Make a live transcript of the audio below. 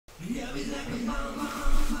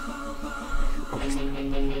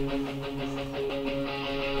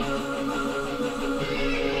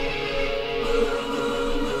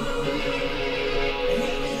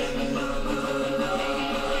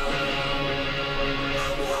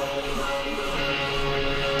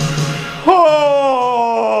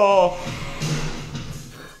Oh!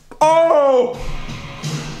 Oh!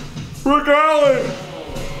 Rick Allen!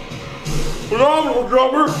 Phenomenal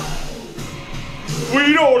drummer! Well,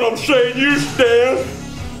 you know what I'm saying, you Stan!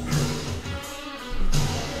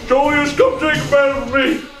 Julius, come take a battle with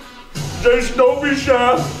me! Jason, don't be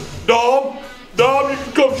shy! Dom, you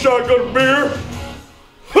can come shotgun a beer!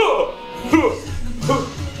 Huh! Huh! Huh!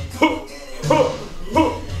 Huh! Huh!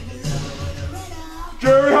 Huh!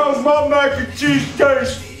 Jerry, how's my mac and cheese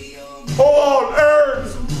taste? Hold on,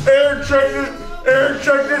 Aaron,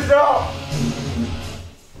 check this out.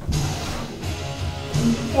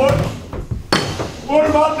 What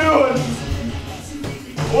am I doing?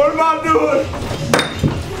 What am I doing?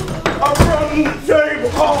 I'm running the table.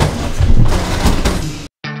 Oh.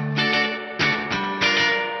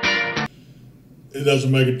 It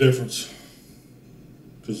doesn't make a difference,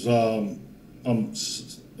 because I'm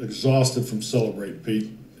exhausted from celebrating,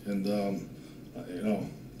 Pete, and you know,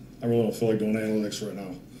 I really don't feel like doing analytics right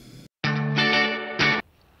now.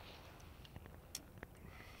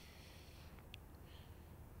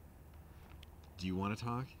 Do you want to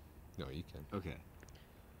talk? No, you can. Okay.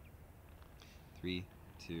 3,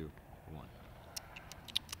 2, 1.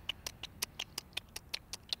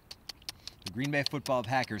 The Green Bay football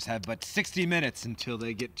Packers have but 60 minutes until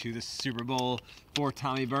they get to the Super Bowl. For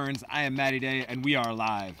Tommy Burns, I am Matty Day, and we are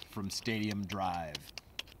live from Stadium Drive.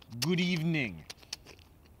 Good evening.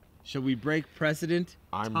 Shall we break precedent?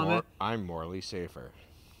 I'm morally safer.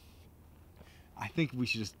 I think we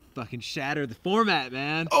should just fucking shatter the format,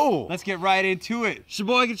 man. Oh! Let's get right into it.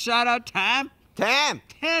 Sheboygan Shoutout time. Tam!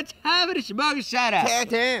 Time it is Sheboygan Shoutout.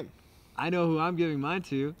 Tam! I know who I'm giving mine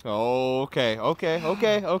to. Oh, okay.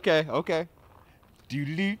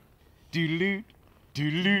 Doodaloo, doodaloo,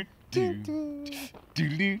 doodaloo, doodaloo,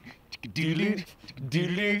 doodaloo, doodaloo,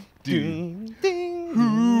 doodaloo.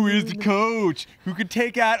 Who is the coach who could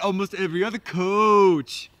take out almost every other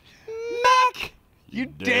coach? Mac! You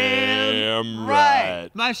damn right.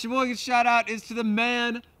 My Sheboygan shout out is to the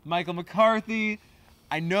man, Michael McCarthy.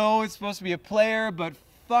 I know it's supposed to be a player, but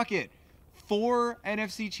fuck it. 4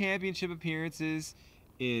 NFC Championship appearances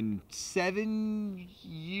in 7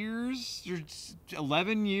 years or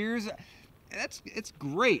 11 years. It's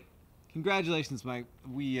great. Congratulations, Mike.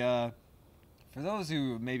 We for those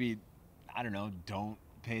who maybe, I don't know, don't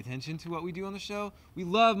pay attention to what we do on the show, we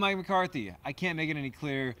love Mike McCarthy. I can't make it any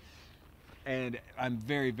clearer. And I'm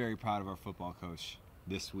very, very proud of our football coach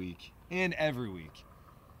this week and every week.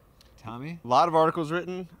 Tommy? A lot of articles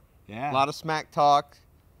written. Yeah. A lot of smack talk.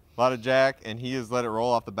 A lot of Jack, and he has let it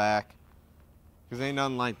roll off the back. Because ain't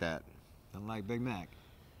nothing like that. Unlike Big Mac.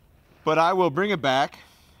 But I will bring it back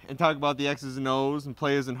and talk about the X's and O's and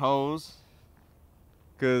players and hoes.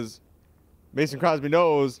 Because Mason Crosby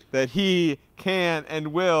knows that he can and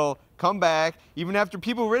will come back even after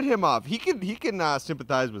people rid him of. He can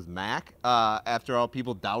sympathize with Mac after all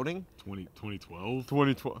people doubting. 2012?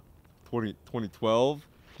 2012.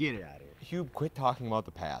 Get it out of here. Hugh, quit talking about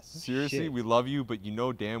the past. Seriously, Shit. We love you, but you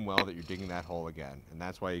know damn well that you're digging that hole again, and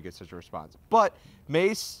that's why you get such a response. But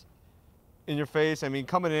Mace, in your face, I mean,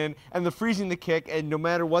 coming in, and the freezing the kick, and no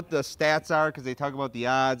matter what the stats are, because they talk about the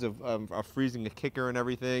odds of freezing a kicker and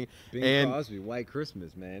everything. Bing Crosby, White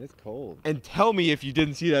Christmas, man. It's cold. And tell me if you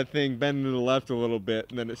didn't see that thing bend to the left a little bit,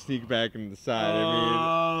 and then it sneaked back into the side.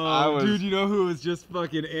 I mean, dude, you know who was just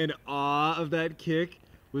fucking in awe of that kick?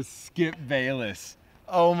 Was Skip Bayless.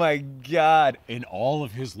 Oh my God. In all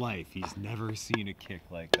of his life, he's never seen a kick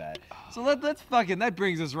like that. So let's fucking, that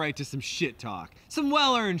brings us right to some shit talk. Some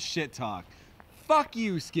well-earned shit talk. Fuck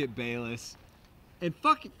you, Skip Bayless. And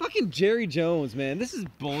fucking Jerry Jones, man. This is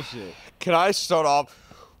bullshit. Can I start off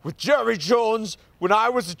with Jerry Jones when I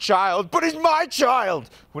was a child? But he's my child.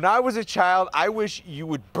 When I was a child, I wish you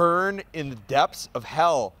would burn in the depths of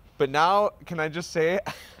hell. But now, can I just say,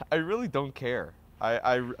 I really don't care.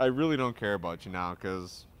 I really don't care about you now,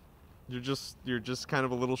 because you're just kind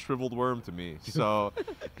of a little shriveled worm to me. So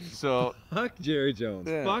Fuck Jerry Jones.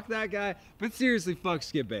 Yeah. Fuck that guy. But seriously, fuck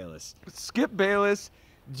Skip Bayless. Skip Bayless,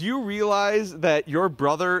 do you realize that your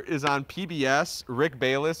brother is on PBS, Rick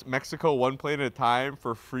Bayless, Mexico One Plate at a Time,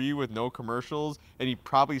 for free with no commercials, and he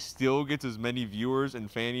probably still gets as many viewers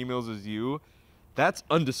and fan emails as you? That's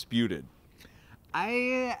undisputed.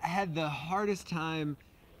 I had the hardest time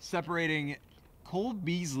separating Cole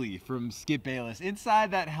Beasley from Skip Bayless.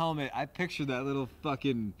 Inside that helmet, I pictured that little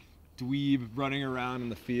fucking dweeb running around in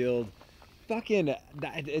the field. Fucking,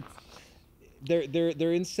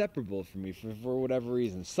 they're inseparable for me for whatever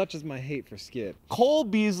reason, such as my hate for Skip. Cole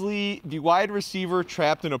Beasley, the wide receiver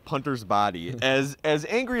trapped in a punter's body. As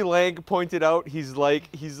Angry Lang pointed out, he's like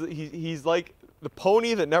the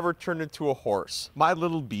pony that never turned into a horse. My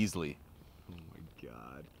little Beasley. Oh my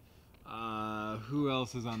God. Who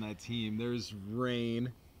else is on that team? There's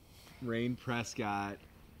Rain Prescott.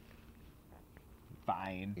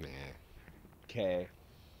 Fine. Okay.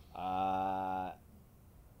 I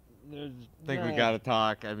think we gotta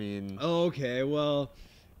talk. I mean. Okay, well,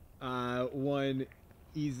 one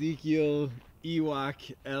Ezekiel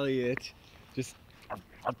Ewok Elliott, just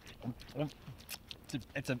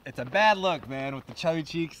it's a bad look, man, with the chubby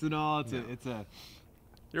cheeks and all. It's a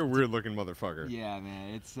You're a weird looking motherfucker. yeah,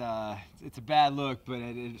 man. It's a bad look, but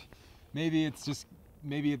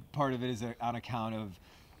maybe part of it is on account of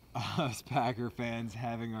us Packer fans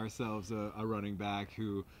having ourselves a running back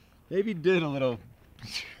who maybe did a little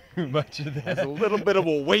too much of that. Has a little bit of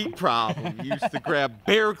a weight problem. He used to grab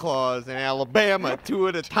bear claws in Alabama 2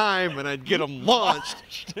 at a time, and I'd get them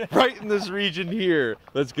launched right in this region here.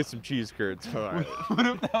 Let's get some cheese curds. All right. What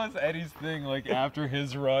if that was Eddie's thing, like after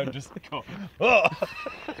his run, just go, oh.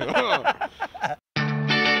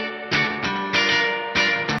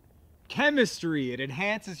 Chemistry, it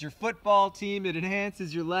enhances your football team, it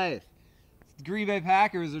enhances your life. The Green Bay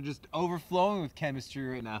Packers are just overflowing with chemistry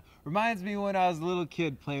right now. Reminds me when I was a little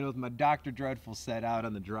kid playing with my Dr. Dreadful set out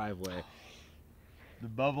on the driveway. The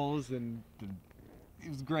bubbles and it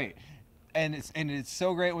was great. And it's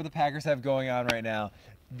so great what the Packers have going on right now.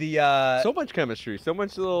 So much chemistry, so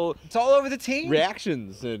much little it's all over the team.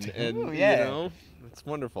 reactions and Ooh, yeah. you know, it's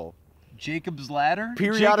wonderful. Jacob's ladder,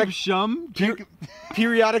 Periodic- Jacob Shum,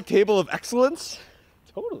 Periodic table of excellence.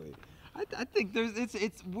 Totally. I think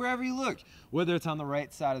it's wherever you look, whether it's on the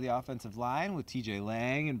right side of the offensive line with T.J.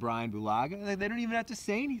 Lang and Brian Bulaga, they don't even have to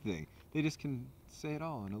say anything. They just can say it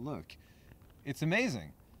all in a look. It's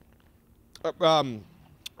amazing.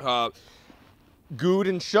 Good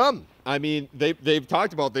and Shum. I mean, they've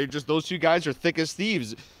talked about those two guys are thick as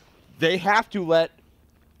thieves. They have to let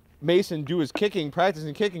Mason do his kicking,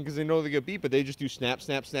 practicing kicking, because they know they get beat, but they just do snap,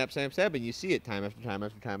 snap, snap, snap, snap, and you see it time after time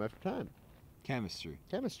after time after time. Chemistry.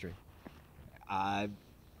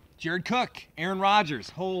 Jared Cook, Aaron Rodgers.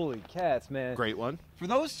 Holy cats, man. Great one. For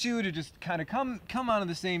those two to just kind of come onto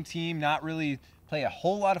the same team, not really play a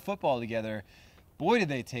whole lot of football together, boy, did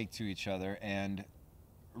they take to each other. And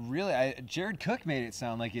really, Jared Cook made it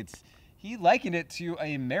sound like he likened it to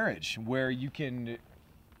a marriage where you can,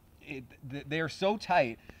 they are so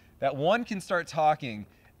tight that one can start talking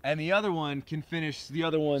and the other one can finish the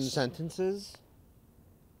other one's sentences.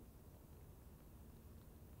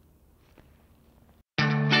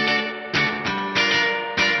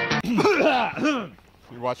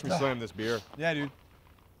 You watch me slam this beer. Yeah, dude.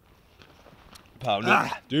 Pound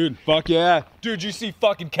it. Dude, fuck yeah. Dude, you see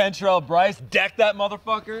fucking Kentrell Bryce deck that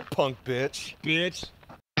motherfucker? Punk bitch.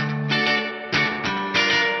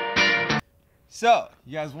 So,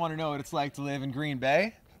 you guys want to know what it's like to live in Green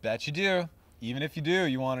Bay? Bet you do. Even if you do,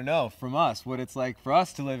 you want to know from us what it's like for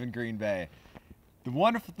us to live in Green Bay. The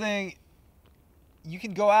wonderful thing, you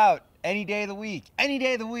can go out any day of the week,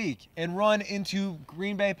 and run into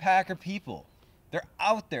Green Bay Packer people. They're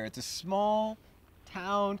out there. It's a small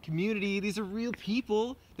town community. These are real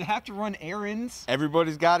people. They have to run errands.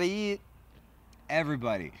 Everybody's got to eat.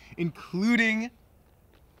 Everybody, including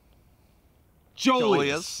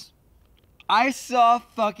Jolius. I saw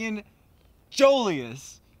fucking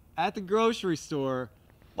Jolius at the grocery store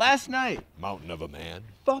last night. Mountain of a man.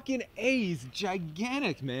 Fucking A, he's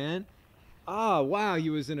gigantic, man. Oh, wow, he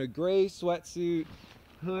was in a gray sweatsuit,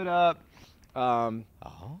 hood up,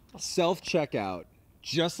 self-checkout,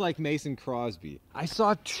 just like Mason Crosby. I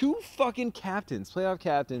saw 2 fucking captains, playoff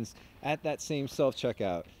captains, at that same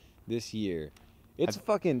self-checkout this year. It's a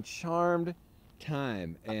fucking charmed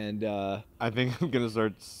time, and I think I'm gonna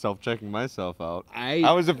start self-checking myself out.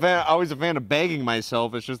 I was a fan of bagging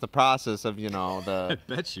myself. It's just the process of, you know, the.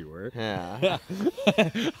 I bet you were. Yeah.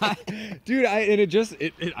 Dude,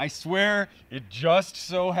 I swear, it just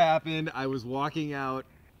so happened I was walking out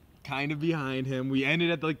kind of behind him. We ended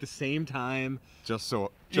at like the same time. Just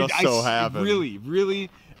so happened. Really.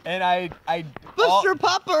 And Mr.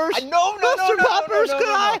 Poppers! No, Mr. Poppers, no. could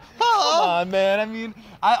I? Come on, man. I mean,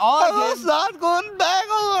 I was not going back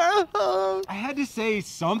over. I had to say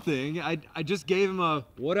something. I just gave him a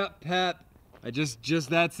what up, Pep. Just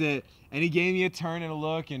that's it. And he gave me a turn and a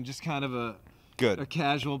look and just kind of a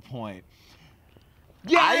casual point.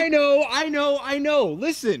 Yeah, I know.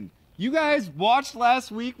 Listen, you guys watched last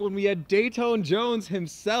week when we had Dayton Jones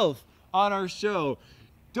himself on our show.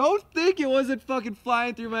 Don't think it wasn't fucking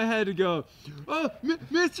flying through my head to go, oh,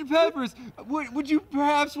 Mr. Peppers, would you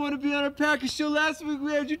perhaps want to be on our package show? Last week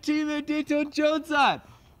we had your teammate Daytona Jones on.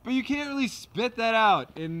 But you can't really spit that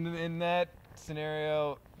out in that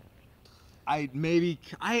scenario. I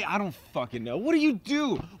don't fucking know. What do you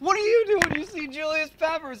do? What do you do when you see Julius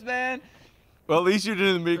Peppers, man? Well, at least you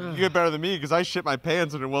didn't get better than me because I shit my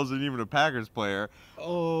pants and it wasn't even a Packers player.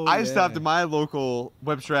 Oh, I stopped at my local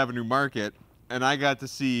Webster Avenue Market and I got to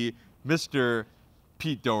see Mr.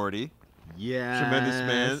 Pete Doherty. Yeah. Tremendous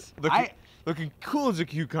man. Looking cool as a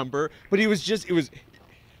cucumber. But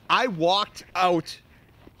I walked out.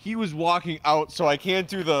 He was walking out, so I can't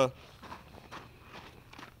do the...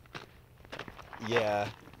 Yeah.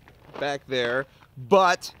 Back there.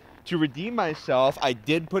 But to redeem myself, I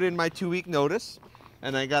did put in my 2-week notice.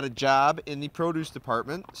 And I got a job in the produce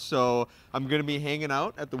department. So I'm going to be hanging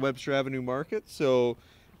out at the Webster Avenue Market. So...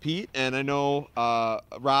 Pete, and I know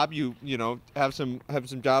Rob, you know have some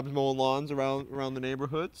jobs mowing lawns around the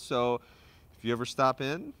neighborhood. So if you ever stop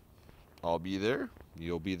in, I'll be there.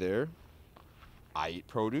 You'll be there. I eat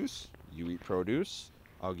produce. You eat produce.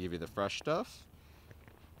 I'll give you the fresh stuff.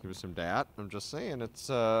 Give us some dat. I'm just saying, it's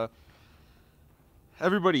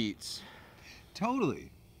everybody eats. Totally.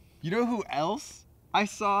 You know who else I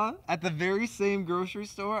saw at the very same grocery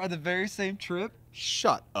store at the very same trip?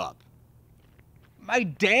 Shut up. My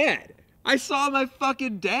dad. I saw my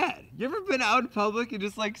fucking dad. You ever been out in public and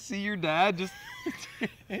just like see your dad? Just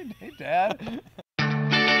hey, Dad.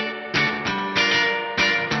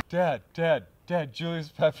 Dad, Julius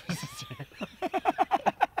Peppers is here.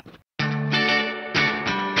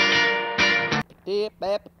 Dear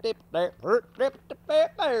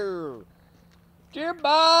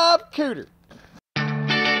Bob Cooter.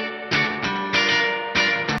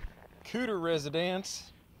 Cooter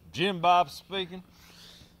residence. Jim Bob speaking.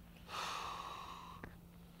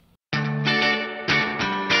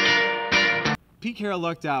 Pete Carroll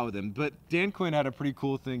lucked out with him, but Dan Quinn had a pretty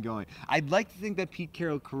cool thing going. I'd like to think that Pete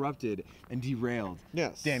Carroll corrupted and derailed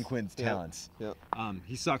Dan Quinn's talents. Yep.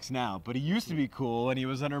 He sucks now, but he used to be cool, and he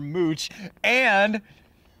was under Mooch, and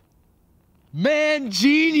Man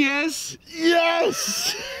Genius!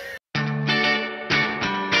 Yes!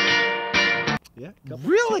 Yeah, couple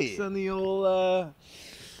really? ticks on the old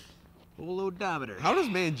odometer. How does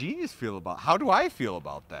Man Genius feel about? How do I feel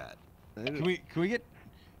about that? Can we get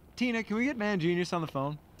Tina? Can we get Man Genius on the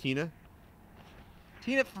phone? Tina,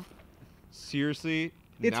 seriously,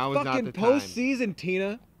 it's now is not fucking the time. postseason,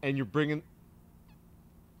 Tina. And you're bringing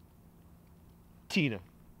Tina.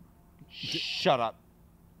 Shut up.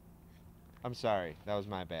 I'm sorry. That was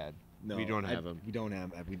my bad. No, we don't have him. We don't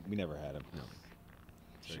have. We never had him. No.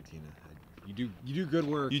 Sorry, Tina. You do good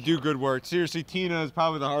work. You do good work. Seriously, Tina is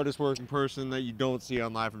probably the hardest working person that you don't see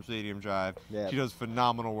on Live from Stadium Drive. Yeah. She does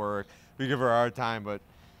phenomenal work. We give her a hard time, but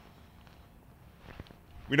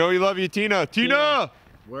we know we love you, Tina. Tina!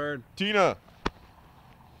 Word. Tina!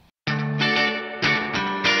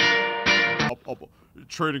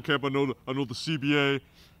 Training camp, I know the CBA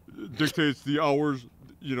dictates the hours,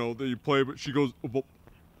 that you play, but she goes above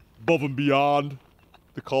and beyond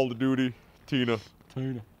the call of duty. Tina.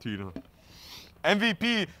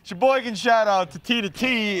 MVP, Sheboygan Shoutout to Tina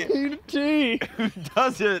T. Tina T. Who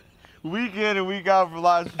does it week in and week out for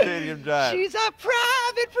Live from Stadium Drive. She's a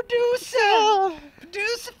private producer.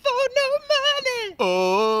 Producer for no money.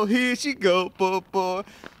 Oh, here she go, boy.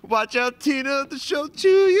 Watch out, Tina, the show chew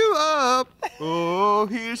you up. Oh,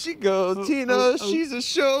 here she goes, Tina. She's a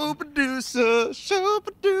show producer.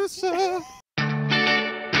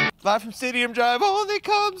 Live from Stadium Drive only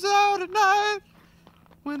comes out at night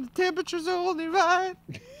when the temperature's only right.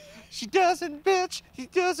 She doesn't bitch, she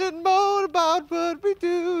doesn't moan about what we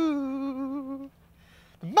do.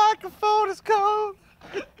 The microphone is cold.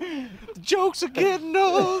 The jokes are getting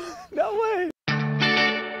old. No way.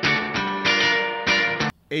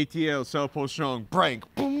 ATL, South Post Strong, Brank.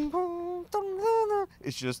 Boom, boom, dum, dum, dum.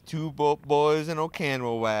 It's just two boys and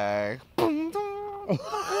O'Canwell wag. Boom, dum, dum.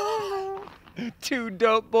 Two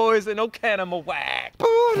dope boys and no cannibal whack.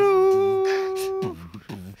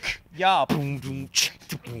 Yeah.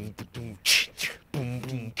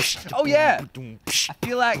 Oh yeah. I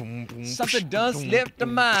feel like something done slipped the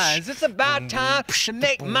minds. It's about time to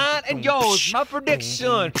make mine and yours. My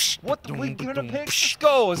prediction. What the week gonna pick the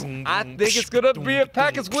scores? I think it's gonna be a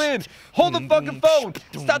Packers win. Hold the fucking phone.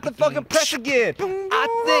 Start the fucking press again. I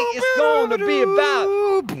think it's gonna be about,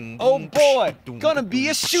 oh boy, gonna be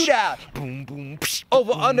a shootout.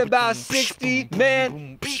 Over under about 60,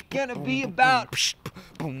 man. It's gonna be about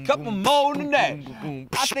couple more than that.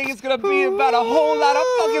 I think it's gonna be about a whole lot of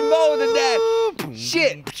fucking more than that.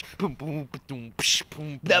 Shit.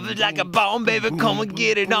 Love is like a bomb, baby, come and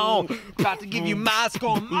get it on. About to give you my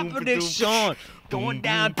score, my prediction. Going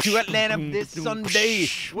down to Atlanta this Sunday.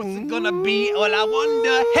 What's it gonna be? Well, I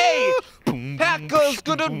wonder. Hey, Packers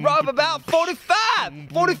gonna rub about 45.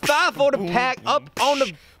 45 for the pack up on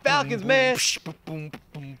the Falcons, man.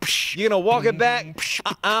 You're gonna walk it back.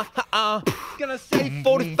 Gonna say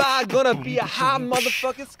 45. Gonna be a high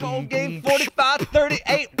motherfucking score game.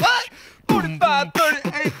 45-38. What?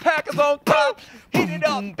 45-38. Packers on top. Heat it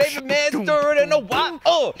up, baby man. Stir it in the wine.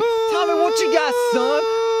 Oh, Tommy, what you got, son?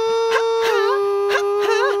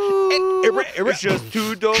 It's just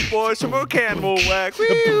two dope boys from a Cannibal Whack.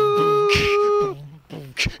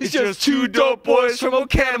 It's just two dope boys from a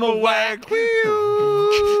Cannibal Whack.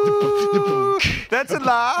 That's a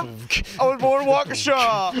lie. I was born in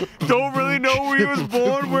Waukesha. Don't really know where he was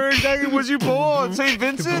born. Where exactly was you born? St.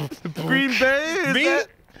 Vincent? Green Bay? Is that?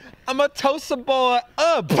 I'm a Tulsa boy.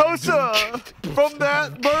 Tulsa, from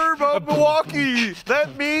that burb of Milwaukee.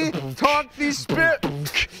 Let me talk the spit.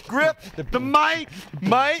 Grip the mic,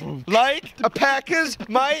 might like a Packers,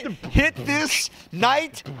 might hit this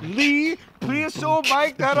nightly. Please so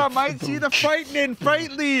Mike that I might see the frightening,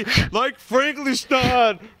 frightly, like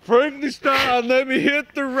Frankenstein. Frankenstein, let me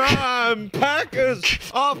hit the rhyme. Packers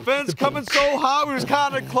offense coming so high, we was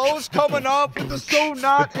kind of close, coming up with the so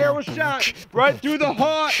not arrow shot right through the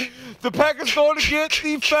heart. The Packers going to get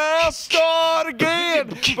the fast start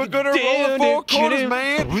again. We're gonna roll the four quarters,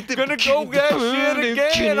 man. Gonna go get shit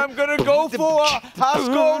again. I'm gonna go for a high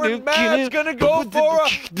scoring match. Gonna go for a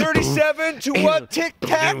 37 to a tic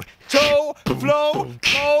tac toe flow.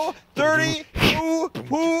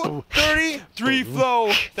 33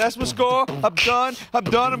 flow. That's my score. I'm done.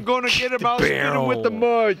 I'm gonna get him out spinning with the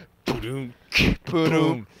mud. Boom,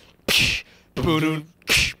 boom, boom,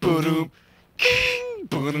 boom, boom.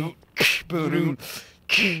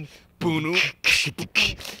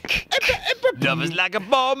 Love is like a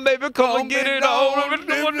bomb, baby, come and get it on.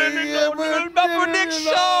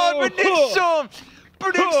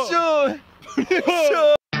 Prediction.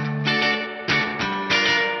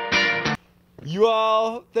 You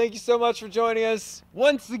all, thank you so much for joining us.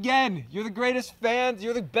 Once again, you're the greatest fans.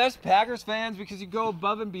 You're the best Packers fans because you go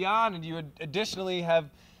above and beyond, and you additionally have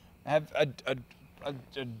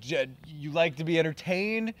you like to be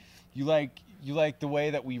entertained. You like the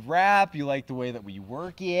way that we rap. You like the way that we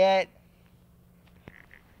work it.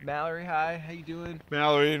 Mallory, hi. How you doing?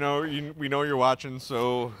 Mallory, we know you're watching,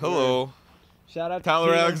 so hello. Shout out to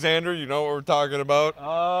Tyler Tina. Alexander, you know what we're talking about.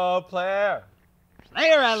 Oh, Player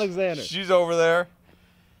Alexander. She's over there.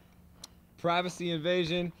 Privacy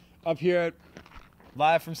Invasion up here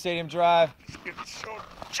live from Stadium Drive. It's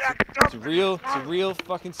a real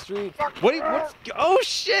fucking street. What's oh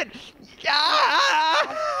shit! Yeah!